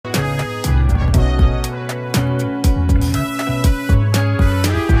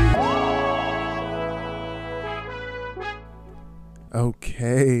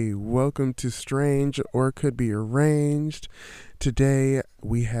Okay, welcome to Strange or Could Be Arranged. Today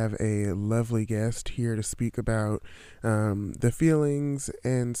we have a lovely guest here to speak about the feelings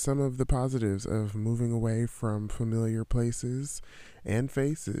and some of the positives of moving away from familiar places and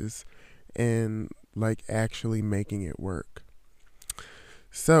faces and like actually making it work.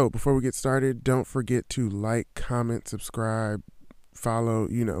 So, before we get started, don't forget to like, comment, subscribe, follow,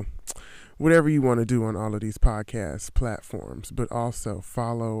 whatever you want to do on all of these podcast platforms, but also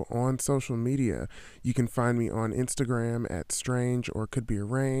follow on social media. You can find me on Instagram at Strange or Could Be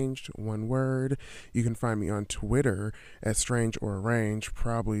Arranged, one word. You can find me on Twitter at Strange or Arranged,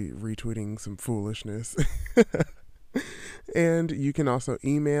 probably retweeting some foolishness. And you can also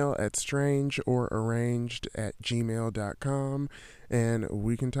email at strangeorarranged@gmail.com and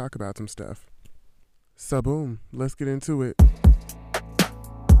we can talk about some stuff. So boom, let's get into it.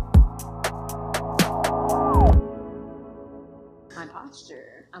 My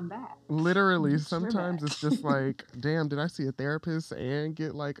posture. I'm back. Literally, We're sometimes back. it's just like, damn, did I see a therapist and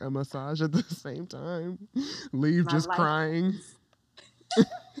get like a massage at the same time? Leave My just life crying.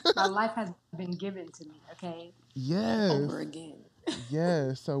 my life has been given to me, okay? Yes. Over again.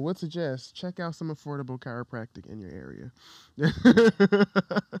 Yes. So what suggest? Check out some affordable chiropractic in your area.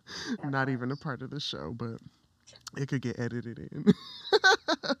 That Not part. even a part of the show, but it could get edited in.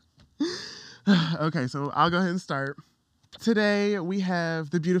 Okay, so I'll go ahead and start. Today we have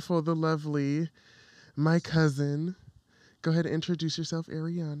the beautiful, the lovely, my cousin. Go ahead and introduce yourself,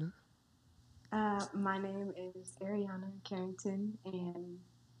 Ariana. My name is Ariana Carrington, and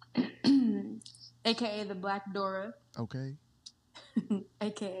aka the Black Dora, Okay.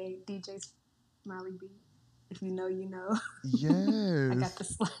 aka DJ Smiley B. If you know, you know. I got Yes. the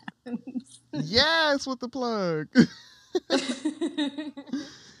slaps. Yes, with the plug.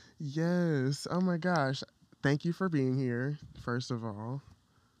 Yes. Oh my gosh. Thank you for being here, first of all.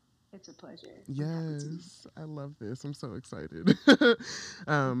 It's a pleasure. I'm happy to. Yes. I love this. I'm so excited. Me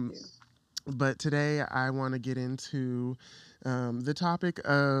um, too. but today I want to get into the topic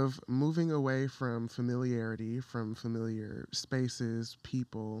of moving away from familiarity, from familiar spaces,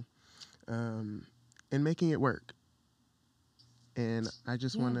 people, um, and making it work. And I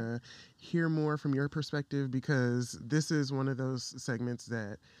just Yeah. want to hear more from your perspective because this is one of those segments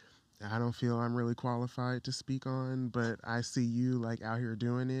that I don't feel I'm really qualified to speak on, but I see you like out here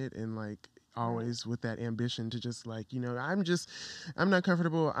doing it and like Right. always with that ambition to just like, I'm not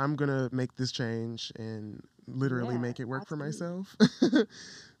comfortable. I'm going to make this change and literally Yeah, make it work for absolutely. myself.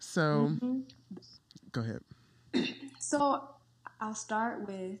 So hmm go ahead, So I'll start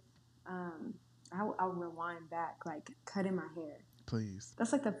with, um, I'll rewind back, like cutting my hair. please.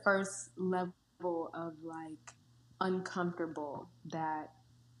 That's like the first level of like uncomfortable that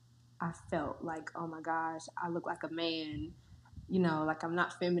I felt like, oh my gosh, I look like a man, like I'm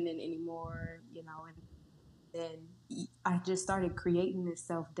not feminine anymore, and then I just started creating this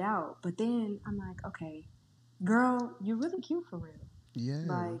self doubt. But then I'm like, okay, girl, you're really cute for real.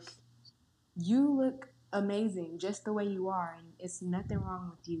 Like, Yes. you look amazing just the way you are, and it's nothing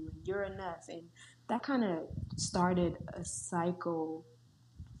wrong with you, and you're enough. And that kind of started a cycle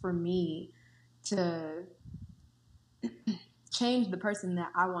for me to change the person that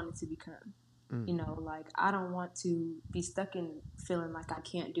I wanted to become. Mm. Like, I don't want to be stuck in feeling like I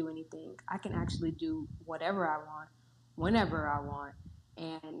can't do anything. I can actually do whatever I want, whenever I want,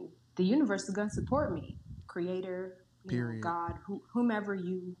 and the universe is going to support me. Creator, Period. God, whomever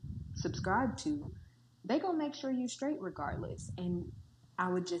you subscribe to, they gonna make sure you straight regardless. And I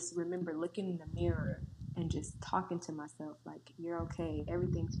would just remember looking in the mirror and just talking to myself like, you're okay,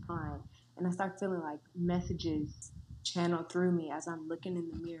 everything's fine. And I start feeling like messages channel through me as I'm looking in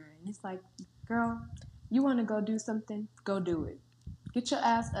the mirror. And it's like, girl, you want to go do something? Go do it. Get your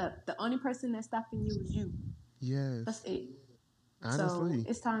ass up. The only person that's stopping you is you. That's Yes. it. So Honestly.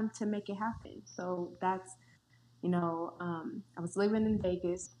 it's time to make it happen. So that's, I was living in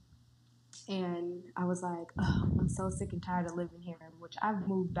Vegas, and I was like, oh, I'm so sick and tired of living here, which I've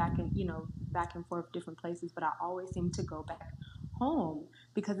moved back and forth different places, but I always seem to go back home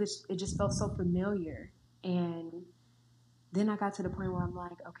because it just felt so familiar. And then I got to the point where I'm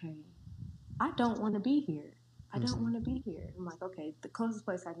like, okay, I don't want to be here. I don't Mm-hmm. want to be here. I'm like, okay, the closest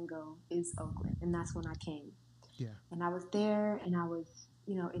place I can go is Oakland. And that's when I came. Yeah. And I was there and I was,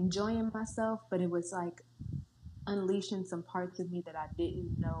 enjoying myself, but it was like unleashing some parts of me that I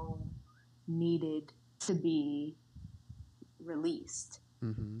didn't know needed to be released.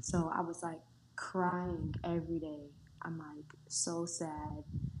 Mm-hmm. So I was like crying every day. I'm like so sad,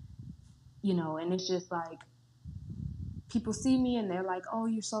 and it's just like people see me and they're like, "Oh,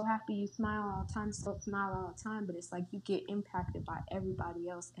 you're so happy, you smile all the time, so smile all the time." But it's like you get impacted by everybody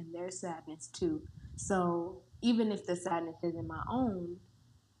else and their sadness too. So even if the sadness isn't my own,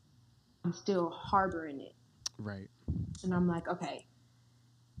 I'm still harboring it. Right. And I'm like, okay,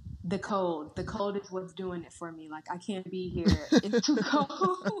 the cold is what's doing it for me. Like I can't be here, it's too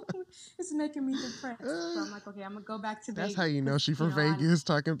cold. It's making me depressed. So I'm like, okay, I'm gonna go back to That's how Vegas you know because she you from know I Vegas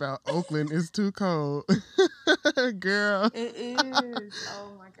talking about Oakland is too cold. Girl. it is.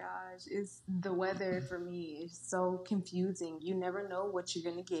 Oh my gosh. It's the weather for me is so confusing. You never know what you're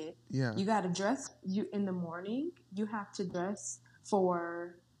gonna get. Yeah. You gotta dress you in the morning, you have to dress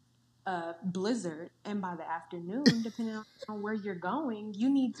for a blizzard, and by the afternoon, depending on where you're going, you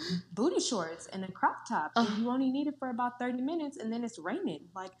need booty shorts and a crop top, and you only need it for about 30 minutes and then it's raining.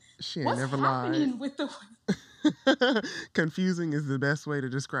 Like She ain't what's never lied. happening with the Confusing is the best way to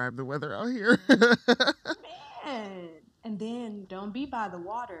describe the weather out here. man? And then don't be by the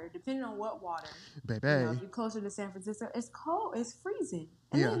water, depending on what water. You know, if Baby. you're closer to San Francisco, it's cold, it's freezing.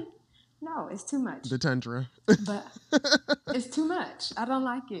 And Yeah. then, no, it's too much. The tundra. But it's too much. I don't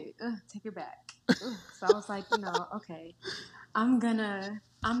like it. Ugh, take it back. Ugh. So I was like, okay, I'm gonna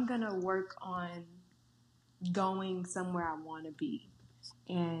work on going somewhere I want to be.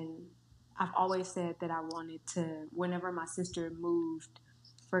 And I've always said that I wanted to, whenever my sister moved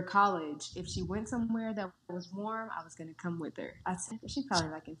for college, if she went somewhere that was warm, I was going to come with her. I said, she's probably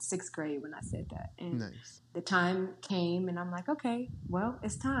like in sixth grade when I said that. And Nice. the time came, and I'm like, okay, well,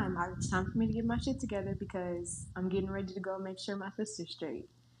 it's time. It's time for me to get my shit together because I'm getting ready to go make sure my sister's straight.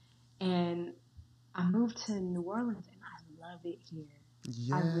 And I moved to New Orleans, and I love it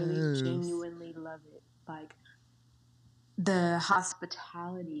here. I really Yes. genuinely love it. Like, the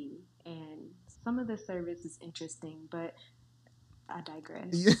hospitality and some of the service is interesting, but I Yeah.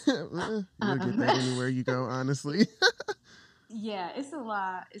 digress. You'll get that anywhere you go, honestly. Yeah, it's a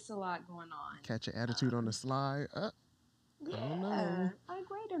lot. It's a lot going on. Catch your attitude on the slide. I don't Yeah, know. like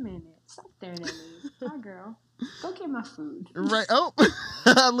wait a minute, stop staring at me. Hi, girl. Go get my food. Right. Oh,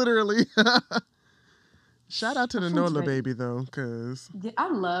 literally. Shout out to My the food's Nola ready. baby, though, because. Yeah, I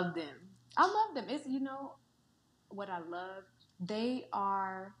love them. I love them. It's what I love. They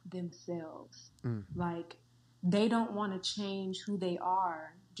are themselves. Mm, Like they don't want to change who they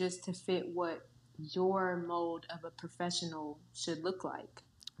are just to fit what your mold of a professional should look like.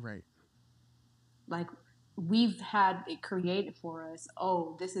 right. Like we've had it created for us.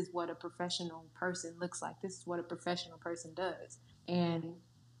 Oh, this is what a professional person looks like. This is what a professional person does. And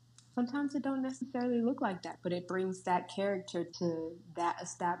sometimes it don't necessarily look like that, but it brings that character to that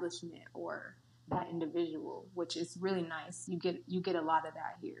establishment or that individual, which is really nice. You get a lot of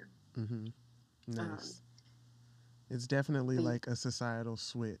that here. Mm-hmm. Um, Nice. It's definitely but like a societal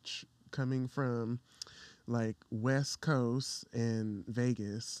switch coming from like West Coast and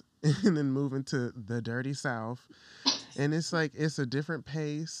Vegas and then moving to the dirty South. And it's like it's a different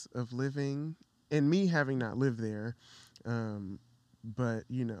pace of living. And me having not lived there, but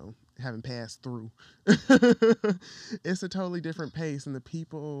having passed through, it's a totally different pace. And the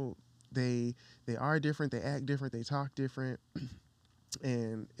people they are different, they act different, they talk different,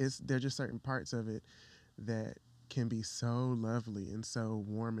 and there's just certain parts of it that can be so lovely and so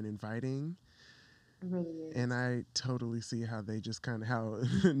warm and inviting. it really And is. I totally see how they just kind of how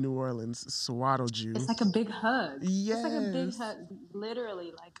New Orleans swaddled you. It's like a big hug. It's like a big Yes. hug,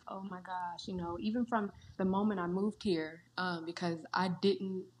 literally. Like, oh my gosh, even from the moment I moved here, because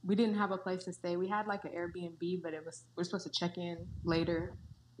we didn't have a place to stay. We had like an Airbnb, but we're supposed to check in later.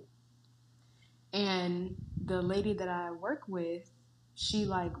 And the lady that I work with, she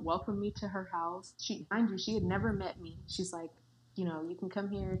like welcomed me to her house. Mind you, she had never met me. She's like, you can come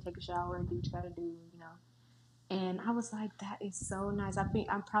here, take a shower, and do what you gotta do. And I was like, that is so nice. I think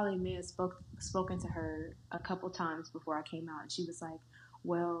I probably may have spoken to her a couple times before I came out. And she was like,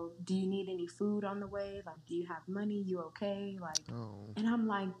 well, do you need any food on the way? Like, do you have money? You okay? Like, Oh. and I'm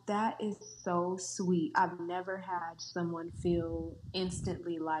like, that is so sweet. I've never had someone feel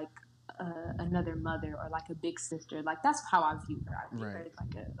instantly like another mother or like a big sister. Like that's how I view her. I view her Right.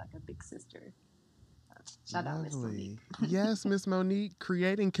 as like a big sister. Shout out Miss Monique. Lovely. Yes, Miss Monique,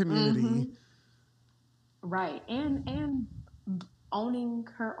 creating community. Mm-hmm. Right, and owning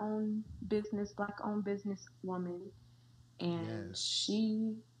her own business, black owned business woman, and Yes.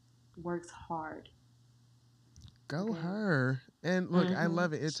 she works hard. Go Okay. her. And look, I Mm-hmm.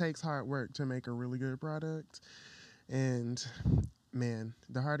 love it. It takes hard work to make a really good product. And man,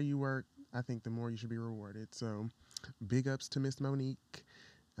 the harder you work, I think the more you should be rewarded. So big ups to Miss Monique.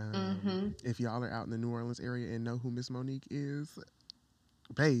 Mm-hmm. If y'all are out in the New Orleans area and know who Miss Monique is,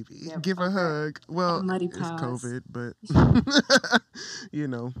 baby, Yep, give a over hug. at Well, Muddy it's Paws. COVID, but you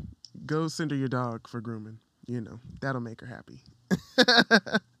know, go send her your dog for grooming. That'll make her happy.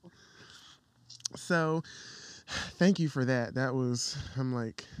 So, thank you for that. That was, I'm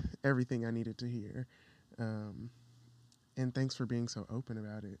like, everything I needed to hear. Um, and thanks for being so open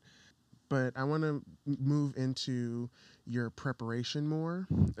about it. But I want to move into your preparation more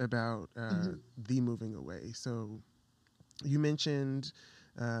about Hmm. the moving away. So, you mentioned,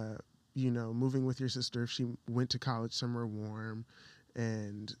 uh, moving with your sister if she went to college somewhere warm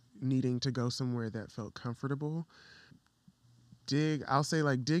and needing to go somewhere that felt comfortable. I'll say,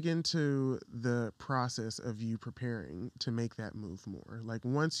 like, dig into the process of you preparing to make that move more. Like,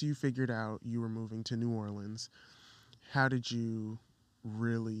 once you figured out you were moving to New Orleans, how did you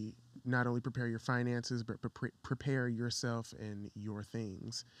really not only prepare your finances, but prepare yourself and your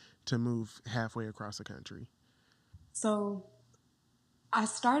things to move halfway across the country? So I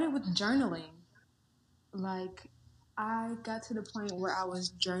started with journaling. Like, I got to the point where I was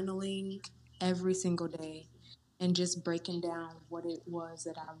journaling every single day and just breaking down what it was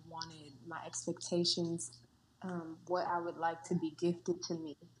that I wanted, my expectations, what I would like to be gifted to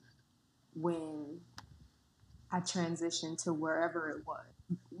me when I transitioned to wherever it was.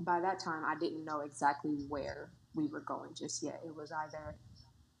 By that time, I didn't know exactly where we were going just yet. It was either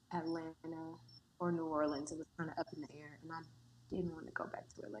Atlanta or New Orleans. It was kind of up in the air, and I didn't want to go back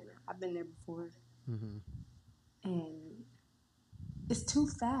to Atlanta. I've been there before, Mm-hmm. and it's too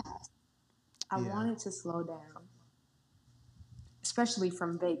fast. I Yeah, wanted to slow down, especially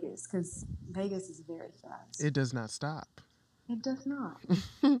from Vegas, because Vegas is very fast. it does not stop. It does not.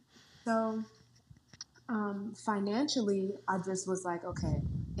 So, financially, I just was like, okay,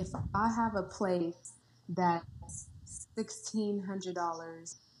 if I have a place that's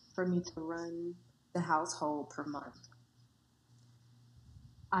 $1,600 for me to run the household per month,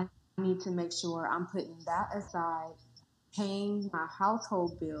 I need to make sure I'm putting that aside, paying my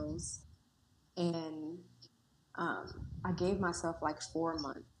household bills, and I gave myself like 4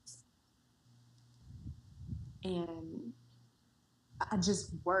 months, and I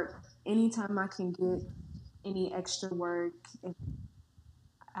just worked anytime I can get any extra work. If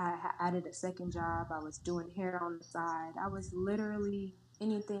I added a second job, I was doing hair on the side. I was literally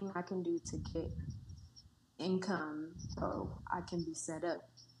anything I can do to get income so I can be set up.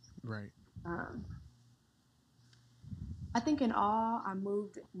 Right. Um, I think in all, I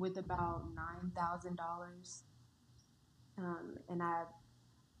moved with about $9,000, and I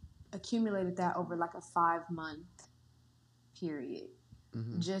accumulated that over like a 5 month period.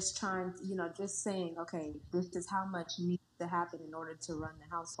 Mm-hmm. Just trying, just saying, okay, this is how much needs to happen in order to run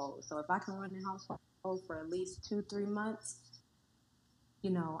the household. So if I can run the household for at least 2, 3 months,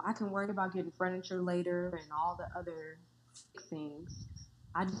 I can worry about getting furniture later and all the other fixings.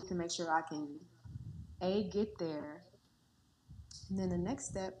 I just need to make sure I can get there. And then the next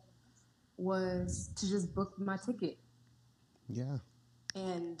step was to just book my ticket. Yeah.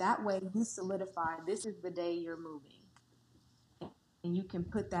 And that way you solidify this is the day you're moving. And you can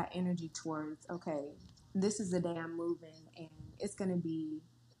put that energy towards, okay, this is the day I'm moving and it's going to be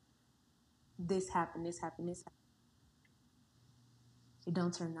this happen, this happen, this happen. It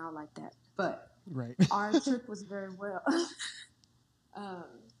don't turn out like that. But Right. our trip was very well. um,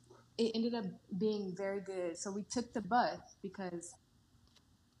 it ended up being very good. So we took the bus because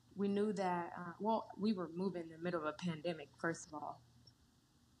we knew that, well, we were moving in the middle of a pandemic, first of all.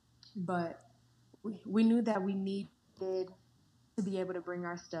 But we knew that we needed to be able to bring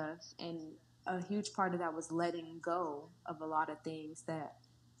our stuff. And a huge part of that was letting go of a lot of things that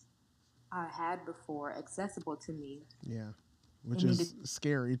I had before accessible to me. Yeah. It Which needed is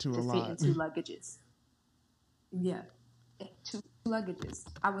scary to a to fit lot. in two luggages. Yeah, two luggages.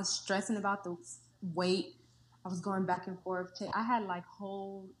 I was stressing about the weight. I was going back and forth. I had like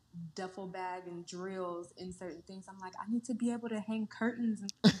whole duffel bag and drills in certain things. I'm like, I need to be able to hang curtains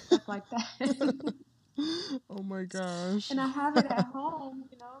and stuff like that. Oh my gosh. And I have it at home,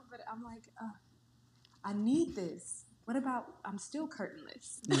 but I'm like, I need this. What about I'm still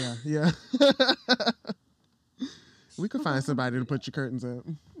curtainless? Yeah, yeah. We could Who find wants to somebody to do put your curtains up.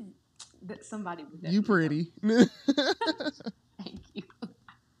 that? Somebody would You definitely come. pretty. Thank you.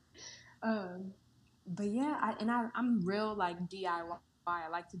 Um, but yeah, I'm real like DIY. I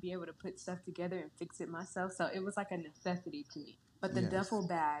like to be able to put stuff together and fix it myself. So it was like a necessity to me. But the Yes. duffel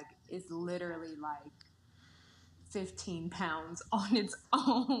bag is literally like 15 pounds on its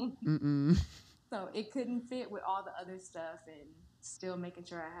own. Mm-mm. So it couldn't fit with all the other stuff and still making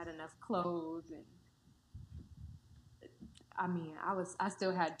sure I had enough clothes. And I mean, I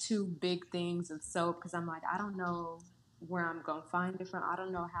still had two big things of soap because I'm like, I don't know. where I'm gonna find different. I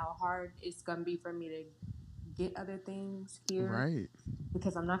don't know how hard it's gonna be for me to get other things here Right.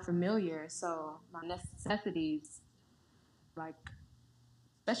 because I'm not familiar. So my necessities, like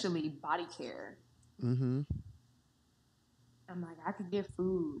especially body care, Mm-hmm. I'm like I could get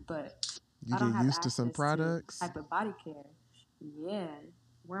food, but You I get don't have used to some access to products. type of body care. Yeah,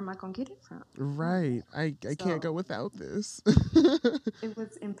 where am I gonna get it from? I don't Right. know. I can't go So without this. it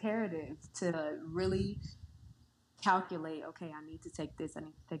was imperative to really calculate. Okay, I need to take this. I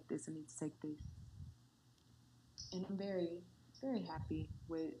need to take this. I need to take this. And I'm very happy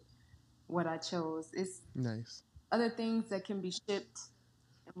with what I chose. It's Nice. other things that can be shipped,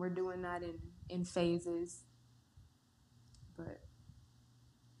 and we're doing that in phases. But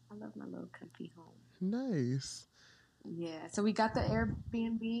I love my little comfy home. Nice. Yeah. So we got the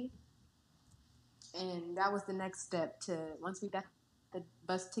Airbnb, and that was the next step. To once we got the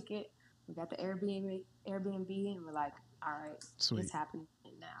bus ticket, we got the Airbnb, and we're like, all right, Sweet. it's happening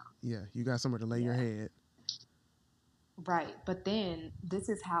now. Yeah, you got somewhere to lay your Yeah. head. Right. But then this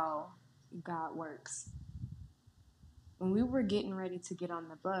is how God works. When we were getting ready to get on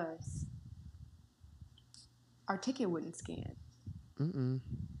the bus, our ticket wouldn't scan. Mm-mm.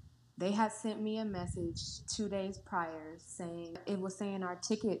 They had sent me a message 2 days prior saying it was saying our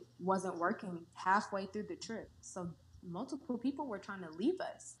ticket wasn't working halfway through the trip. So multiple people were trying to leave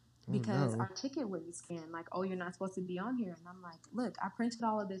us Oh because no. our ticket wouldn't scan. Like, oh, you're not supposed to be on here. And I'm like, look, I printed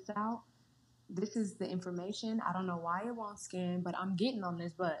all of this out. This is the information. I don't know why it won't scan, but I'm getting on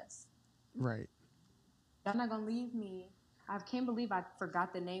this bus. Right. Y'all not gonna leave me. I can't believe I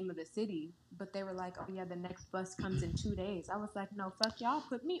forgot the name of the city, but they were like, "Oh yeah, the next bus comes in 2 days." I was like, "No, fuck y'all,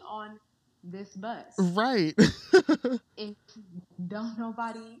 put me on this bus. Right. If don't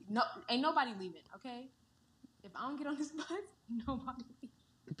nobody, no, ain't nobody leaving, okay? If I don't get on this bus, nobody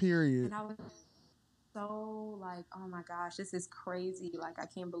leaving." Period. And I was so like, "Oh my gosh, this is crazy! Like I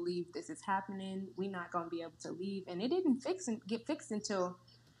can't believe this is happening. We not gonna be able to leave." And it didn't get fixed until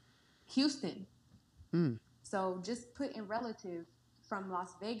Houston. Mm. So just put in relative from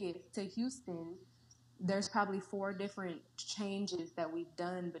Las Vegas to Houston, there's probably 4 different changes that we've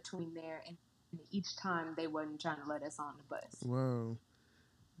done between there, and each time they wasn't trying to let us on the bus. Whoa.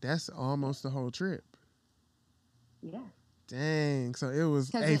 That's Yeah, almost the whole trip. yeah. Dang. So it was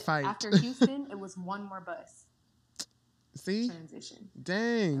Because a fight. after Houston, it was one more bus See? transition. That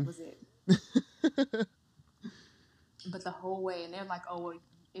Dang. was it. But the whole way, and they're like, "Oh, well,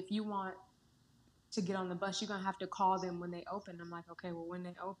 if you want to get on the bus, you're gonna have to call them when they open." I'm like, "Okay, well, when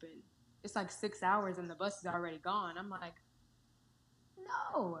they open, it's like 6 hours and the bus is already gone." I'm like,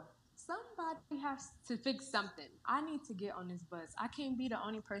 no, somebody has to fix something. I need to get on this bus. I can't be the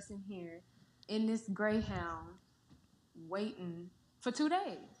only person here in this Greyhound waiting for 2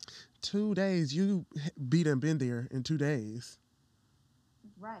 days. 2 days. You beat and been there in 2 days.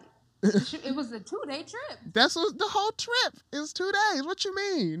 Right. It was a 2 day trip. That's what the whole trip is 2 days. What you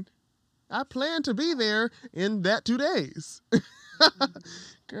mean? I plan to be there in that 2 days. Mm-hmm.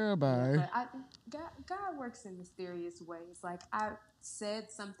 Girl, Yeah, bye. but God works in mysterious ways. Like I said,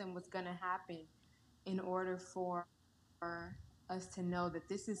 something was gonna happen in order for us to know that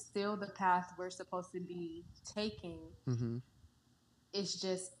this is still the path we're supposed to be taking. Mm-hmm. It's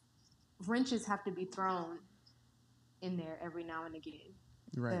just wrenches have to be thrown in there every now and again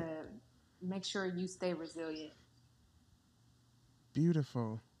to Right. make sure you stay resilient.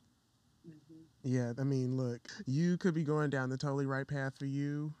 Beautiful. Mm-hmm. Yeah, I mean, look, you could be going down the totally right path for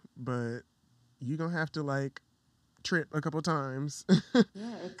you, but you're going to have to like trip a couple times.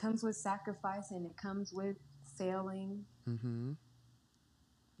 Yeah, it comes with sacrifice and it comes with failing. Mm-hmm.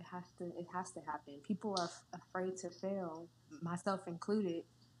 It has to happen. People are afraid to fail, myself included.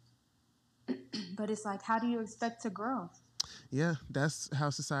 But it's like, how do you expect to grow? Yeah, that's how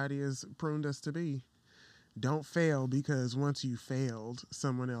society has pruned us to be. Don't fail because once you failed,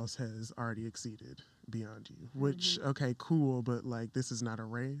 someone else has already exceeded beyond you. Which, Mm-hmm. okay, cool, but like this is not a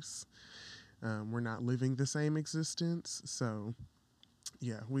race. We're not living the same existence. So,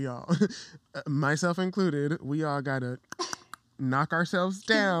 yeah, we all, myself included, we all got to knock ourselves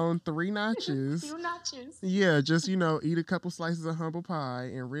down 3 notches. Few notches. Yeah, just, eat a couple slices of humble pie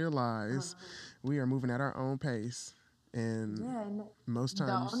and realize Uh-huh. we are moving at our own pace. And Yeah, and most the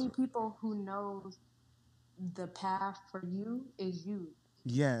times, only people who knows the path for you is you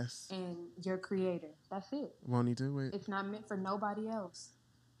yes, and your creator. That's it. won't he do it? It's not meant for nobody else.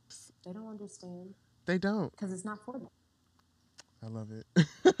 They don't understand They don't. because it's not for them. I love it.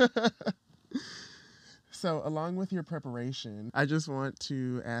 So, along with your preparation, I just want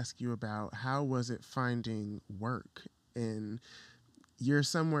to ask you about how was it finding work in you're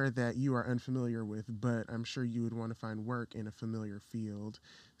somewhere that you are unfamiliar with, but I'm sure you would want to find work in a familiar field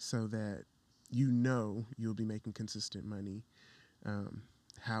so that you know you'll be making consistent money. Um,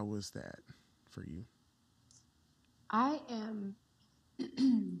 how was that for you? I am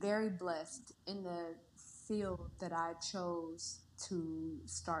very blessed in the field that I chose to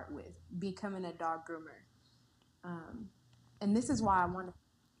start with, becoming a dog groomer. Um, and this is why I want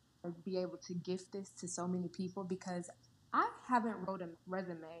to be able to gift this to so many people because I haven't wrote a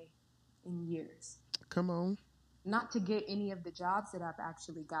resume in years. Come on. Not to get any of the jobs that I've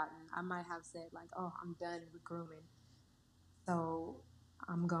actually gotten. I might have said, like, oh, I'm done with grooming. So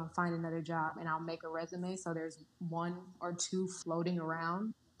I'm going to find another job and I'll make a resume. So there's one or two floating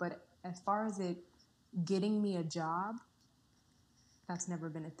around. But as far as it getting me a job, that's never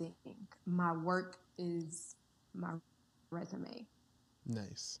been a thing. My work is my resume.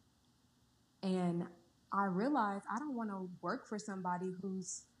 Nice. And I realized I don't want to work for somebody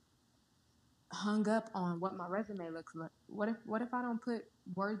who's hung up on what my resume looks like. What if I don't put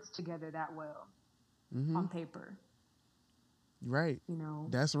words together that well Mm-hmm. on paper? Right. You know,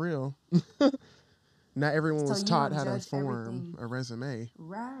 That's real. Not everyone so was you taught don't how to judge form everything a resume.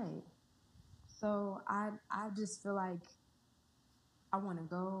 right. So I just feel like I want to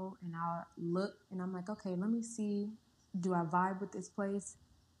go and I'll look and I'm like, okay, let me see, do I vibe with this place?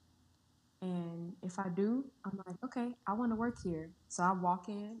 And if I do, I'm like, okay, I want to work here. So I walk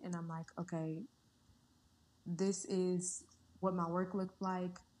in and I'm like, okay, this is what my work looks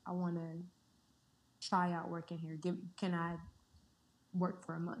like. I want to try out working here. Can I work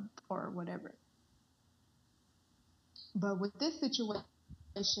for a month or whatever? But with this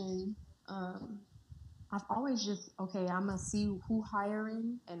situation, um, I've always just okay. I'm gonna see who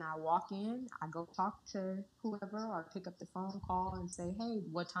hiring, and I walk in. I go talk to whoever, or pick up the phone call and say, "Hey,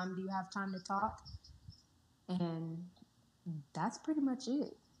 what time do you have time to talk?" And that's pretty much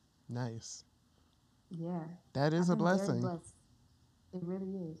it. Nice. Yeah, That is I've a been very blessing. blessed. It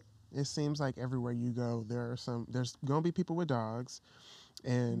really is. It seems like everywhere you go, there's gonna be people with dogs,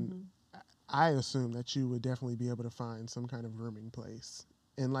 and Mm-hmm. I assume that you would definitely be able to find some kind of grooming place.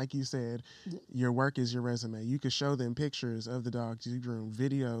 And like you said, Yeah. your work is your resume. You could show them pictures of the dogs you groomed,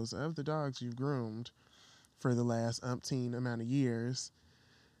 videos of the dogs you've groomed for the last umpteen amount of years.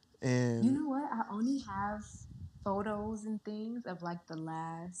 You And know what? I only have photos and things of like the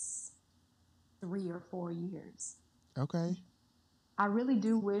last 3 or 4 years. okay, I really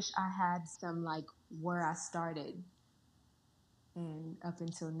do wish I had some like where I started and up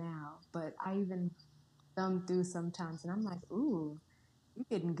until now. But I even thumb through sometimes and I'm like, ooh, you're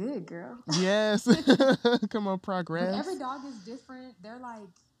getting good, girl. yes, come on, But every progress. dog is different. They're like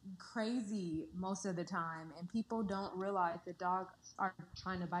crazy most of the time. And people don't realize the dogs are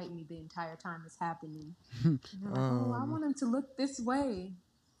trying to bite me the entire time it's happening. And they're like, oh, I um, want him to look this way.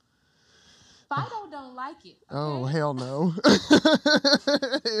 Fido don't like it, oh okay? hell no,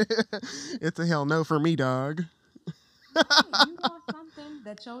 it's a hell no for me, dog. Right. You want something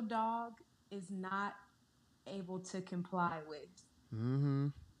that your dog is not able to comply with. Mm-hmm.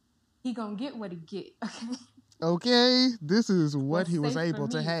 He gonna get what he get, okay? Okay, this is what What's he was safe for able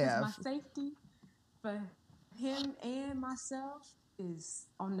to me, because my have. safety for him and myself is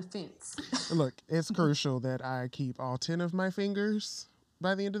on the fence. Look, it's crucial that I keep all 10 of my fingers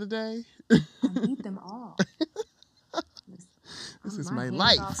by the end of the day. I need them all. This is My my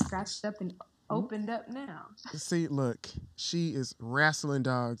hands all life. scratched up and opened up now. See, look, she is wrestling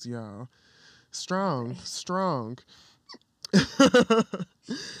dogs, y'all. Strong, Okay. strong.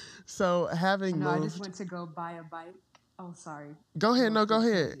 So, I having know I just moved. went to go buy a bike. Oh, sorry. Go ahead, Real no, go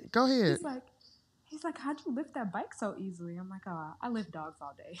quick ahead. tangent. Go ahead. He's like, he's like, how'd you lift that bike so easily? I'm like, oh, I lift dogs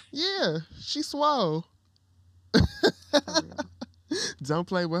all day. Yeah, she swole. For real. Don't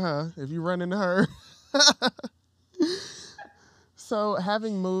play with her if you run into her. So,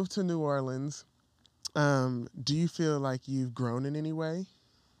 having moved to New Orleans, do you feel like you've grown in any way?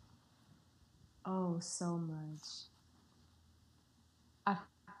 Oh, so much. I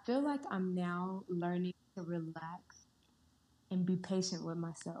feel like I'm now learning to relax and be patient with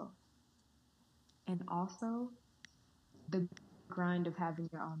myself. And also the grind of having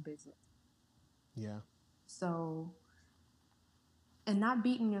your own business. Yeah. So, and not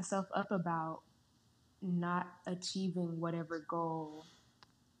beating yourself up about not achieving whatever goal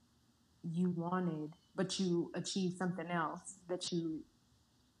you wanted, but you achieved something else that you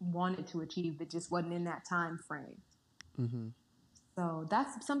wanted to achieve that just wasn't in that time frame. Mm-hmm. So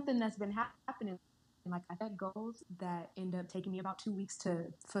that's something that's been happening. Like I set goals that end up taking me about 2 weeks to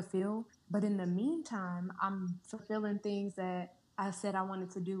fulfill. But in the meantime, I'm fulfilling things that I said I wanted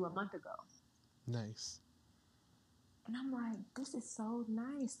to do a month ago. Nice. And I'm like, this is so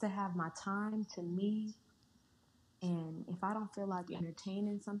nice to have my time to me. And if I don't feel like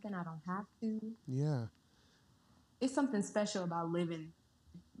entertaining something, I don't have to. Yeah. It's something special about living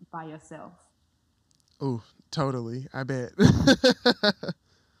by yourself. Oh, totally. I bet.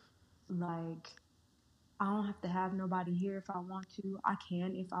 Like, I don't have to have nobody here if I want to. I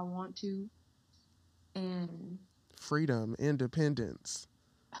can if I want to. And Freedom, independence.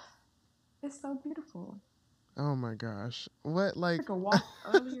 it's so beautiful. Oh my gosh. What, like, Took a walk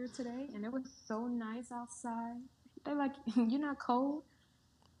earlier today and it was so nice outside. They're like, you're not cold?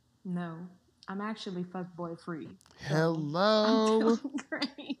 No, I'm actually fuckboy free. So I'm hello? feeling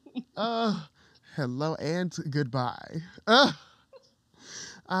great. Uh, hello and goodbye.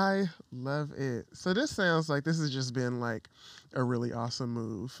 I love it. So this sounds like this has just been like a really awesome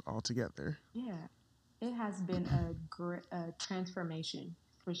move altogether. Yeah, it has been a transformation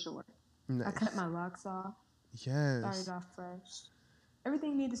for sure. I cut Nice. my locks off, started Yes. off fresh.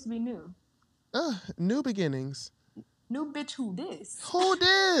 Everything needs to be new. New beginnings. New bitch, who this? Who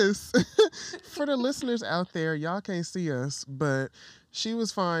this? For the listeners out there, y'all can't see us, but she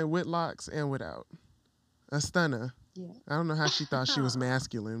was fine with locks and without. A stunner. Yeah. I don't know how she thought she was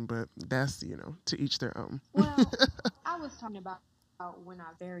masculine, but that's, to each their own. Well, I was talking about when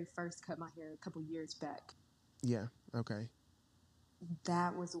I very first cut my hair a couple years back. Yeah, okay.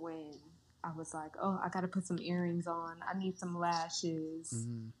 That was when I was like, oh, I got to put some earrings on. I need some lashes.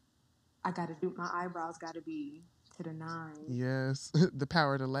 Mm-hmm. I got to do my eyebrows, got to be to the nine. Yes, the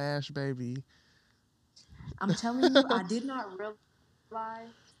power of the lash, baby. I'm telling you, I did not realize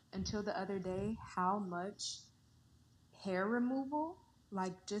until the other day how much hair removal,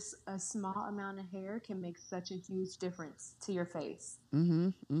 like just a small amount of hair, can make such a huge difference to your face. Mm-hmm,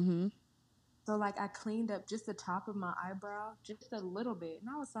 mm-hmm. So, like, I cleaned up just the top of my eyebrow just a little bit, and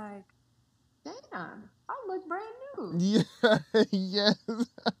I was like, damn, I look brand new. Yeah, yes.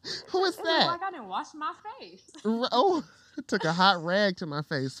 Who is It looked that? like I didn't wash my face. Oh, took a hot rag to my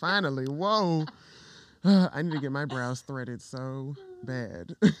face. Finally, whoa. I need to get my brows threaded so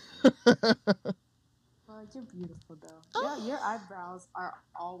bad. Well, you're beautiful though. Yeah, your eyebrows are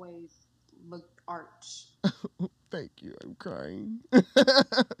always look arch. Thank you. I'm crying.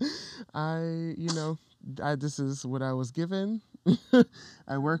 I, this is what I was given.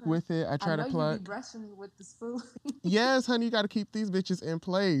 I work with it. I I try to know you be pluck. brushing with the spoon. Yes, honey, you got to keep these bitches in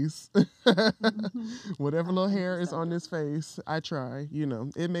place. Mm-hmm. Whatever little hair is 100%. on this face, I try.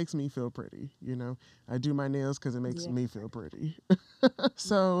 It makes me feel pretty. I do my nails because it makes Yeah, me feel pretty. I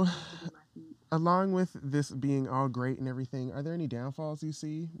So, need to do my feet. along with this being all great and everything, are there any downfalls you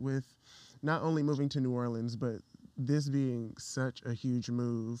see with not only moving to New Orleans, but this being such a huge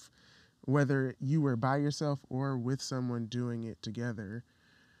move, whether you were by yourself or with someone doing it together?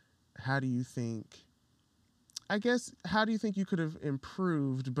 How do you think? I guess, how do you think you could have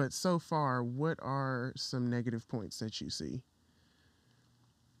improved? But so far, what are some negative points that you see?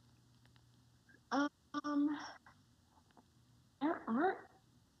 Um, there aren't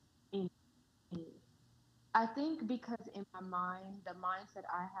any. I think because in my mind, the mindset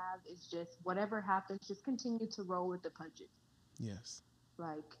I have is just whatever happens, just continue to roll with the punches. Yes.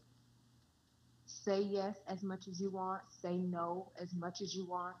 Like, say yes as much as you want, say no as much as you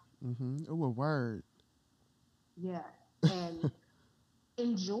want. Mm-hmm. Oh, a word. Yeah. And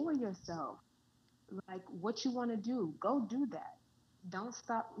enjoy yourself. Like, what you want to do, go do that. Don't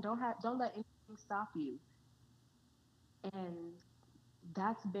stop, don't let anything stop you. And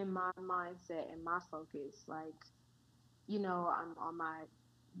that's been my mindset and my focus. Like, I'm on my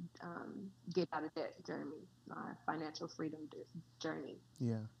get out of debt journey, my financial freedom journey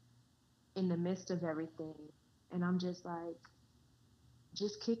Yeah. in the midst of everything. And I'm just like,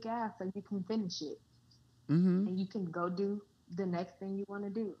 just kick ass so you can finish it Mm-hmm. and you can go do the next thing you want to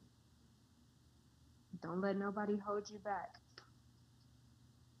do. Don't let nobody hold you back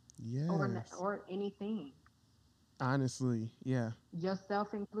Yes. or anything, Honestly, yeah.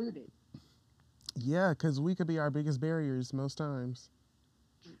 yourself included. Yeah, because we could be our biggest barriers most times.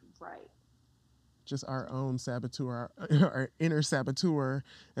 Right. Just our own saboteur, our inner saboteur,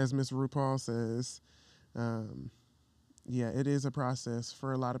 as Miss RuPaul says. Um, yeah, it is a process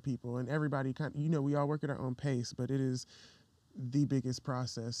for a lot of people, and everybody we all work at our own pace, but it is the biggest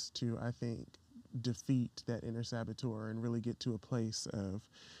process to, I think, defeat that inner saboteur and really get to a place of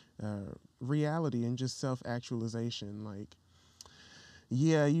reality and just self actualization. Like,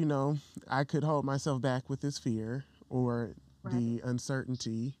 yeah, I could hold myself back with this fear or Right. the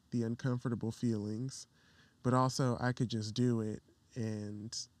uncertainty, the uncomfortable feelings, but also I could just do it.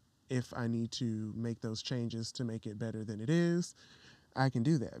 And if I need to make those changes to make it better than it is, I can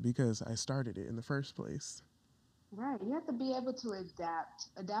do that because I started it in the first place. Right. You have to be able to adapt.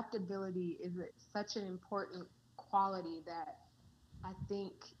 Adaptability is such an important quality that I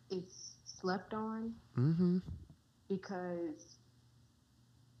think it's slept on Mm-hmm. because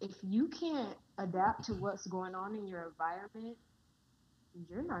if you can't adapt to what's going on in your environment,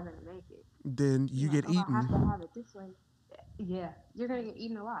 you're not going to make it. Then You're you like, get oh, I have to eaten. have it this way. Yeah, you're going to get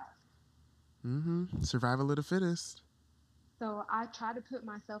eaten alive. Mm-hmm. Survival of the fittest. So I try to put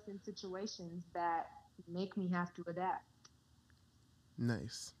myself in situations that make me have to adapt,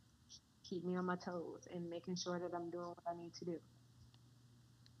 Nice. keep me on my toes, and making sure that I'm doing what I need to do.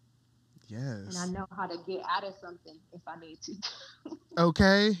 And I Yes. know how to get out of something if I need to.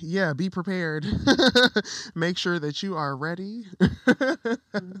 Okay. Yeah. Be prepared. Make sure that you are ready.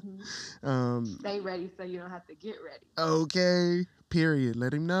 hmm um. Stay ready so you don't have to get ready. Okay. Period.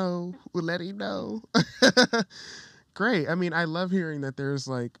 Let him know. We'll let him know. Great. I mean, I love hearing that there's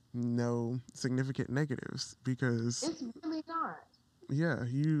like no significant negatives because It's really not. yeah,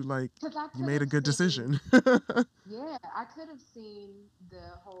 Because I you could made a have good seen, decision. yeah, I could have seen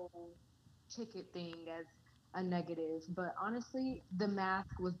the whole ticket thing as a negative, but honestly, the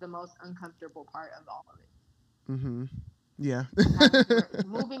mask was the most uncomfortable part of all of it. Mhm. Yeah. Having to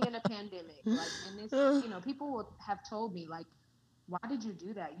moving in a pandemic, like, and this, people will have told me, like, why did you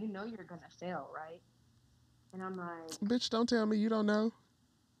do that? You know you're gonna fail, right? And I'm like, Bitch, don't tell me you don't know.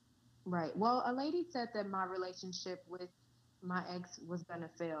 right. Well, a lady said that my relationship with my ex was gonna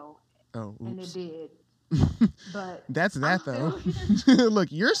fail, Oh, and it oops. did. But That's I'm that though. still here.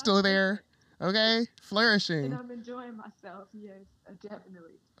 Look, you're I'm still still there. here, Okay? and Flourishing. I'm enjoying myself. Yes,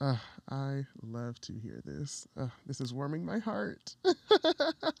 definitely. I love to hear this. This is warming my heart.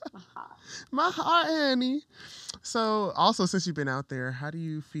 Aha. My heart, honey. So, also, since you've been out there, how do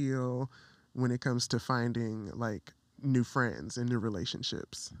you feel when it comes to finding like new friends and new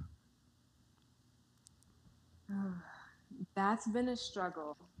relationships? That's been a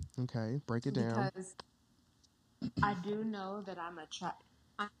struggle Okay, break it down. because I do know that I'm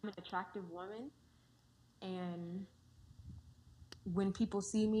an attractive woman, and when people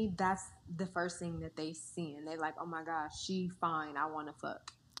see me, that's the first thing that they see, and they're like, "Oh my gosh, she fine. I want to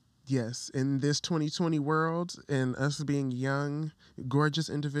fuck." Yes, in this 2020 world and us being young, gorgeous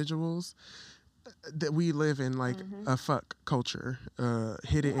individuals, that we live in like hmm a fuck culture,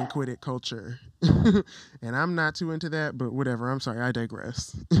 hit it and Yeah, quit it culture. And I'm not too into that, but whatever. I'm sorry, I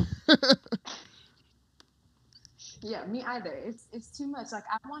digress. yeah, me either. It's too much. Like,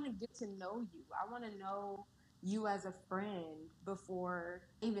 I want to get to know you. I want to know you as a friend before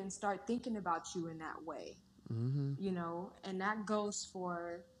I even start thinking about you in that way. Mm-hmm. And that goes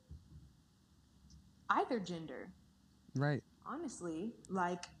for either gender. Right. Honestly,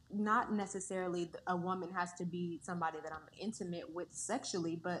 like, not necessarily a woman has to be somebody that I'm intimate with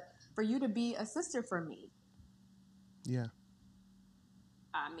sexually, but for you to be a sister for me. Yeah.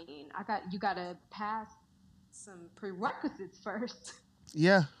 I mean, you got to pass some prerequisites first.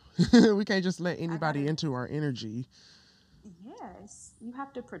 Yeah. We can't just let I got anybody to into our energy. Yes, you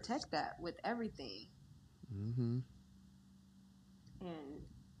have to protect that with everything. Mm-hmm. And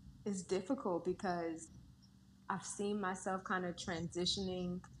it's difficult because I've seen myself kind of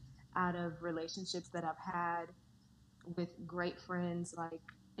transitioning out of relationships that I've had with great friends, like,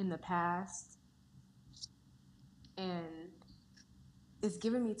 in the past, and it's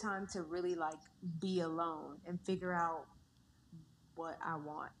given me time to really, like, be alone and figure out what I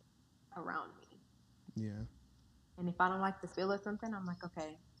want around me. Yeah. And if I don't like the feel of something, I'm like,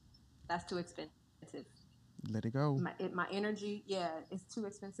 okay, that's too expensive. Let it go. My energy, yeah, it's too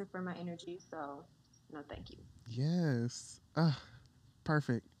expensive for my energy. So no, thank you. Yes.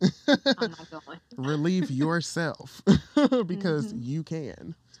 Perfect. I'm not going. Relieve yourself because hmm you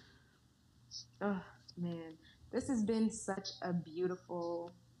can. Oh man, this has been such a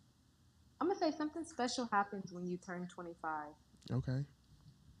beautiful. I'm gonna say something special happens when you turn 25. Okay.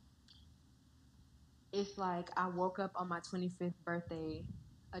 It's like I woke up on my 25th birthday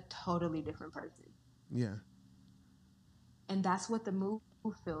a totally different person. Yeah. And that's what the move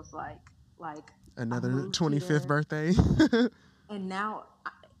feels like. Like, I've Another moved 25th here, birthday. and now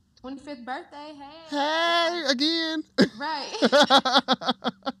 25th birthday. Hey, it's Hey, like, again. right.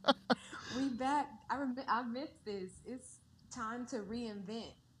 We back. I missed this. It's time to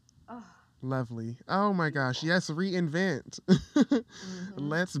reinvent. Oh, Lovely. Oh my gosh. beautiful. Yes, reinvent. hmm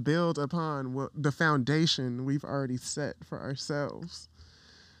Let's build upon what the foundation we've already set for ourselves.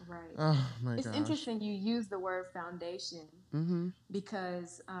 Right. Oh my It's gosh. interesting you use the word foundation Mm-hmm.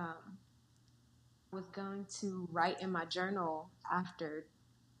 because I was going to write in my journal after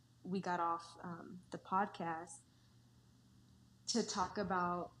we got off the podcast to talk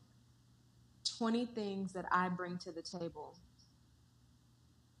about 20 things that I bring to the table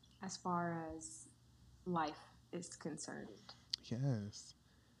as far as life is concerned. Yes.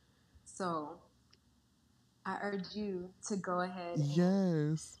 So I urge you to go ahead and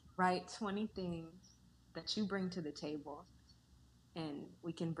Yes. write 20 things that you bring to the table, and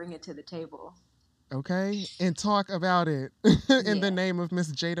we can bring it to the table. Okay, and talk about it in the Yeah. name of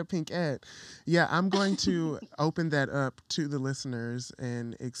Miss Jada Pinkett. Yeah, I'm going to open that up to the listeners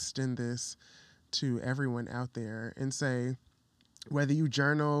and extend this to everyone out there and say, whether you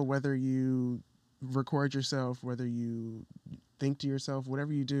journal, whether you record yourself, whether you think to yourself,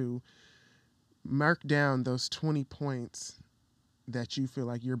 whatever you do, mark down those 20 points that you feel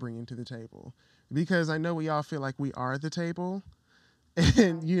like you're bringing to the table. Because I know we all feel like we are the table.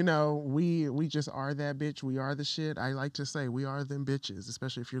 And Right. we just are that bitch. We are the shit. I like to say we are them bitches,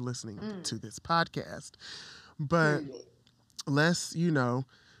 especially if you're listening to Mm. this podcast. But Period. let's,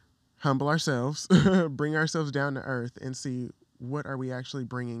 humble ourselves, bring ourselves down to earth and see what are we actually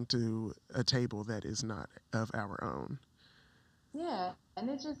bringing to a table that is not of our own. Yeah. And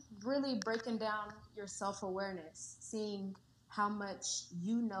it's just really breaking down your self awareness, seeing how much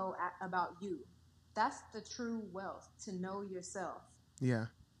you know about you. That's the true wealth, to know yourself Yeah,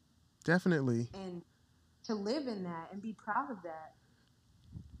 definitely. and to live in that and be proud of that.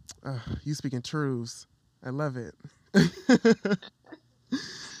 You speaking truths. I love it.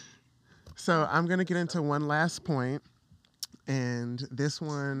 So I'm going to get That's into so one good. last point. And this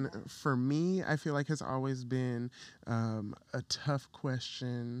one, Okay. for me, I feel like has always been a tough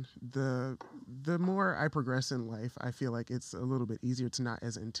question. The more I progress in life, I feel like it's a little bit easier. It's not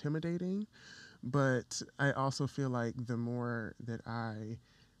as intimidating, but I also feel like the more that I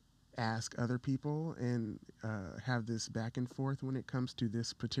ask other people and have this back and forth when it comes to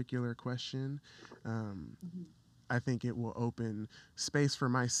this particular question, um, Mhm. I think it will open space for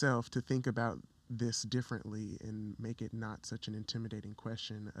myself to think about this differently and make it not such an intimidating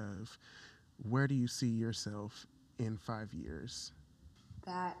question of where do you see yourself in 5 years?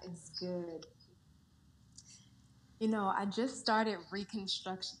 That is good. I just started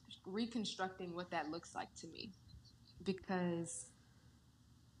reconstructing what that looks like to me, because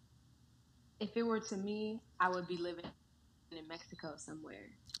if it were to me, I would be living in Mexico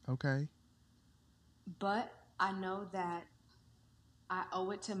somewhere. Okay. But I know that I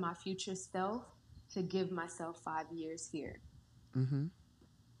owe it to my future self to give myself 5 years here Mm-hmm.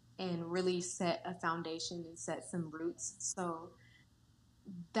 and really set a foundation and set some roots. So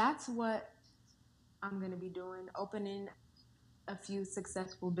that's what I'm going to be doing, opening a few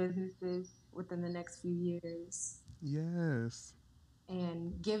successful businesses within the next few years Yes.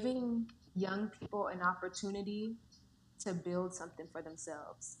 and giving young people an opportunity to build something for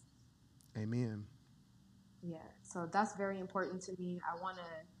themselves. Amen. Yeah, so that's very important to me. I want to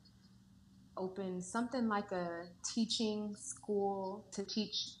open something like a teaching school to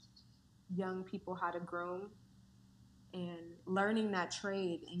teach young people how to groom and learning that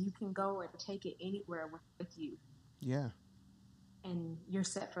trade. And you can go and take it anywhere with you, Yeah. and you're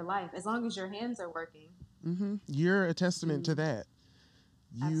set for life as long as your hands are working. Mm-hmm. You're a testament to You that.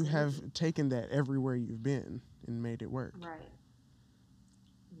 You absolutely have taken that everywhere you've been and made it work. right.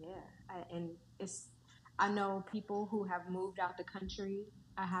 Yeah, and it's. I know people who have moved out the country.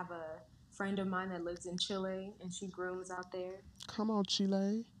 I have a friend of mine that lives in Chile, and she grooms out there. Come on,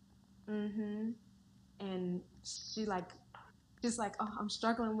 Chile. Mm-hmm. And she like, she's like, oh, I'm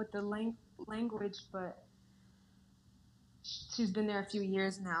struggling with the language, but she's been there a few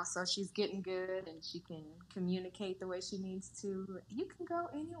years now, so she's getting good, and she can communicate the way she needs to. You can go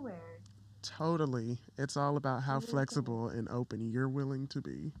anywhere. Totally. It's all about It how really can. flexible and open you're willing to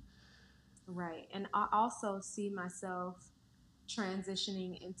be. Right. And I also see myself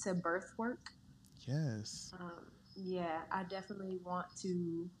transitioning into birth work. Yes. Yeah, I definitely want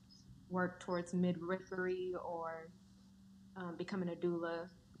to work towards midwifery or becoming a doula,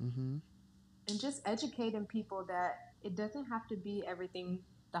 Mm-hmm. and just educating people that it doesn't have to be everything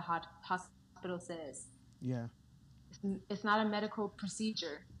the hospital says. Yeah. It's not a medical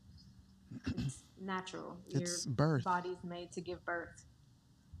procedure. It's natural. Your It's birth. body's made to give birth.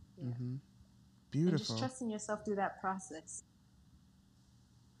 Yeah. Mm-hmm. And just Beautiful. trusting yourself through that process.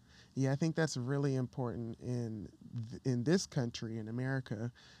 Yeah, I think that's really important in this country in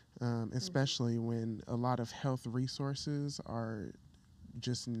America, Mm-hmm. especially when a lot of health resources are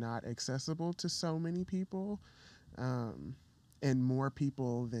just not accessible to so many people, um, and more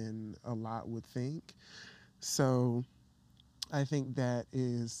people than a lot would think. So I think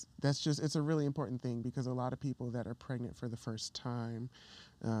that's just it's a really important thing because a lot of people that are pregnant for the first time,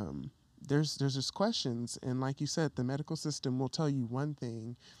 um, there's just questions, and like you said, the medical system will tell you one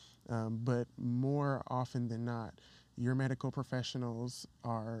thing, But more often than not, your medical professionals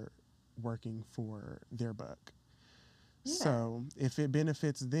are working for their buck. Yeah. So if it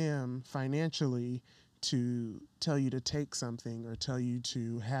benefits them financially to tell you to take something or tell you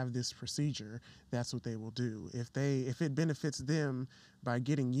to have this procedure, that's what they will do. If it benefits them by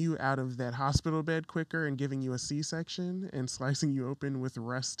getting you out of that hospital bed quicker and giving you a C-section and slicing you open with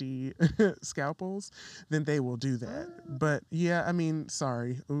rusty scalpels, then they will do that. But yeah, I mean,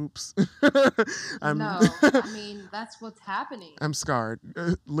 sorry, oops. I'm No, I mean, that's what's happening. I'm scarred,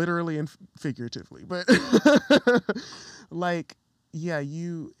 literally and figuratively. But like, yeah,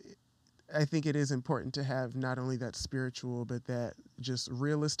 I think it is important to have not only that spiritual, but that just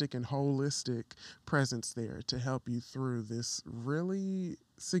realistic and holistic presence there to help you through this really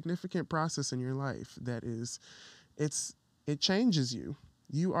significant process in your life that is, it changes you.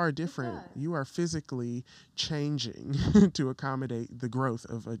 You are different. You are physically changing to accommodate the growth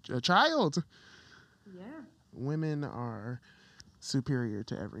of a child. Yeah. Women are superior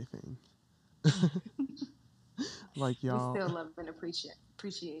to everything. Like We y'all. still love and appreciate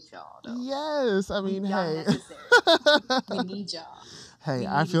y'all though. Yes, I mean, Y'all hey. necessary. We need y'all. Hey, We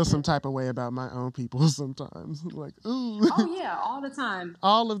I need feel each some other. type of way about my own people sometimes. Like, ooh. Oh yeah, all the time.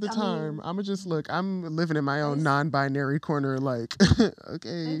 All of the I time. mean, I'ma just look, I'm living in my they own non-binary corner, like, they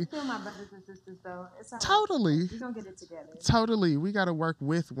okay. still my brothers and sisters though. It's all right. Totally. We gonna get it together. Totally. We gotta work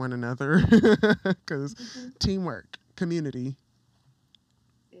with one another. Cause teamwork, community.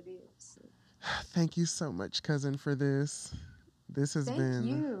 It is. Thank you so much, cousin, for this. This has Thank been,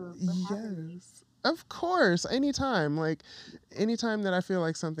 you for having me. yes. Of course. Anytime. Like, anytime that I feel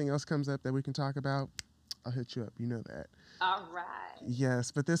like something else comes up that we can talk about, I'll hit you up. You know that. All right.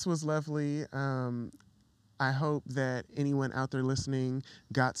 Yes, but this was lovely. I hope that anyone out there listening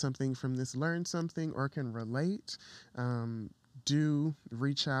got something from this, learned something, or can relate. Do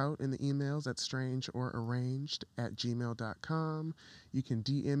reach out in the emails at strangeorarranged@gmail.com. You can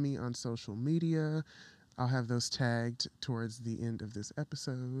DM me on social media. I'll have those tagged towards the end of this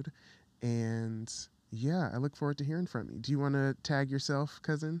episode. And yeah, I look forward to hearing from you. Do you want to tag yourself,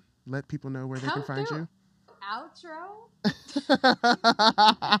 cousin? Let people know where they can find you. Outro.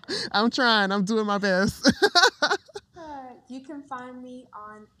 I'm trying. I'm doing my best. You can find me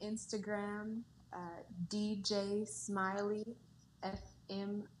on Instagram, DJ Smiley,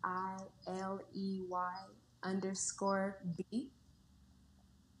 FMILEY_B.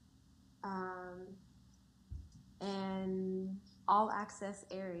 And All Access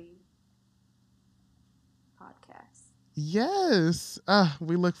Airy podcast. Yes.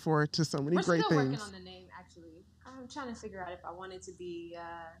 We look forward to so many We're great still things. working on the name, actually. I'm trying to figure out if I want it to be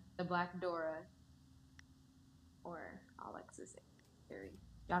the Black Dora or All Access Airy.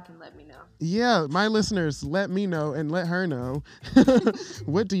 Y'all can let me know. Yeah, my listeners, let me know and let her know.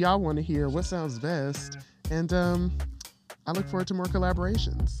 What do y'all want to hear? What sounds best? And I look forward to more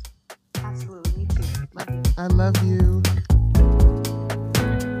collaborations. Absolutely. Me too. Love you. I love you.